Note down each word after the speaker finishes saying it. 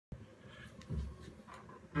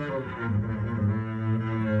All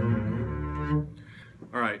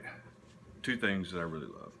right, two things that I really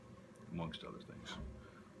love, amongst other things: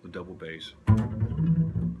 the double bass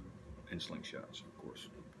and slingshots. Of course,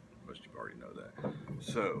 most of you already know that.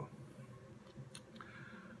 So,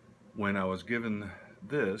 when I was given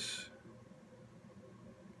this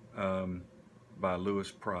um, by Lewis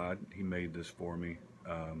Pride, he made this for me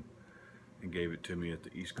and gave it to me at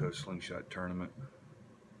the East Coast Slingshot Tournament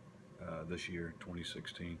this year,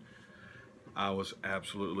 2016. I was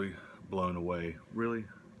absolutely blown away. Really,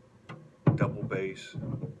 double bass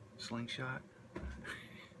slingshot?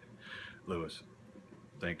 Lewis,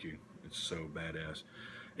 thank you. It's so badass.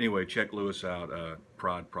 Anyway, check Lewis out,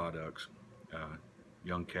 Prideproducts,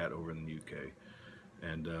 young cat over in the UK.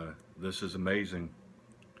 And this is amazing.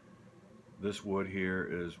 This wood here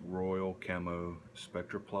is Royal Camo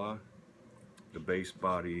Spectraply. The base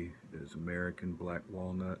body is American Black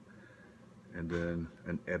Walnut, and then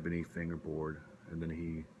an ebony fingerboard, and then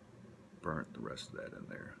he burnt the rest of that in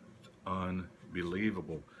there. It's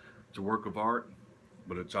unbelievable. It's a work of art,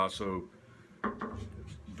 but it's also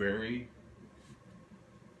very,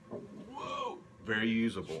 very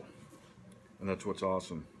usable, and that's what's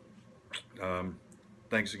awesome.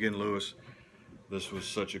 Thanks again, Lewis. This was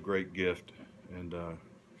such a great gift, and I'm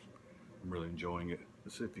really enjoying it.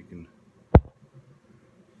 Let's see if you can.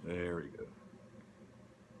 There we go.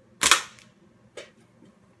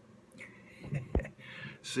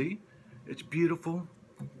 See, it's beautiful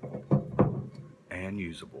and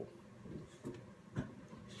usable.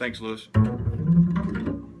 Thanks, Lewis.